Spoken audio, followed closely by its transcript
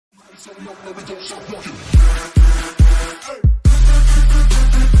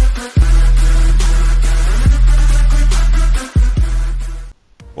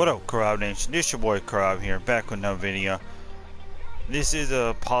What up, Corral Nation? This your boy Corral here, back with another video. This is a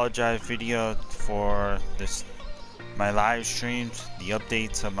apologize video for my live streams, the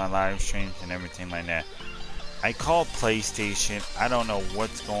updates of my live streams and everything like that. I called PlayStation. I don't know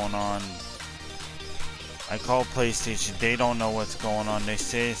what's going on. I called PlayStation. They don't know what's going on. They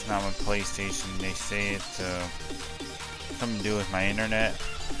say it's not my PlayStation. They say it's something to do with my internet.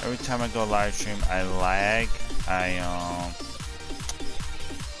 Every time I go live stream, I lag.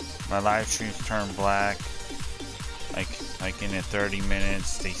 My live streams turn black. Like in the 30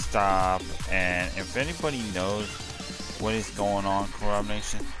 minutes, they stop. And if anybody knows what is going on, Corrupt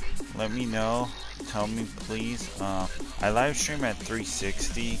Nation, let me know. Tell me, please. I live stream at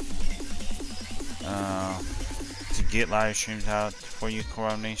 360 to get live streams out for you,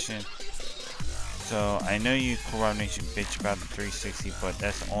 Corrupt Nation. So I know you, Corrupt Nation, bitch about the 360, but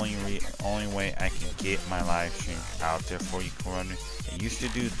that's the only way I can get my live stream out there for you, Corrupt Nation. I used to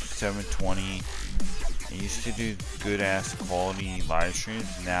do 720. I used to do good ass quality live streams.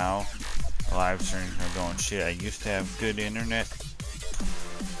 Now live streams are going shit. I used to have good internet.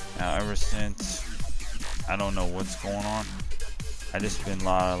 Now ever since, I don't know what's going on. I just been a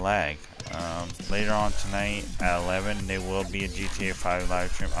lot of lag. Later on tonight at 11, there will be a GTA 5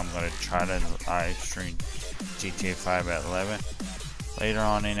 live stream. I'm gonna try to live stream GTA 5 at 11. Later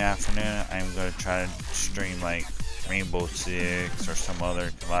on in the afternoon, I'm gonna try to stream like Rainbow Six or some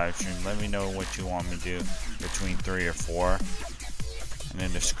other live stream. Let me know what you want me to do between 3 or 4 in the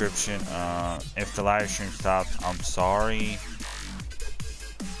description. If the live stream stops, I'm sorry.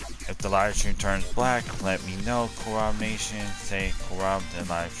 If the live stream turns black, let me know, Corrupt Nation. Say, Corrupt, the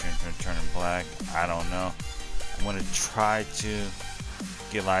live stream's been turning black. I don't know. I'm gonna try to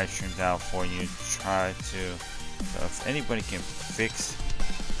get live streams out for you. So if anybody can fix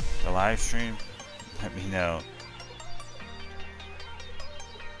the live stream, let me know.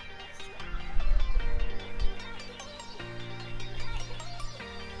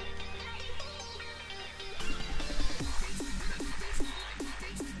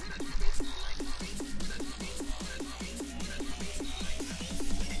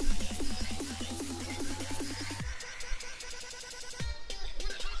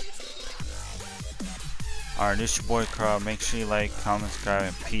 Alright, this your boy Carl. Make sure you like, comment, subscribe,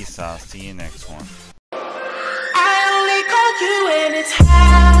 and peace out. See you next one.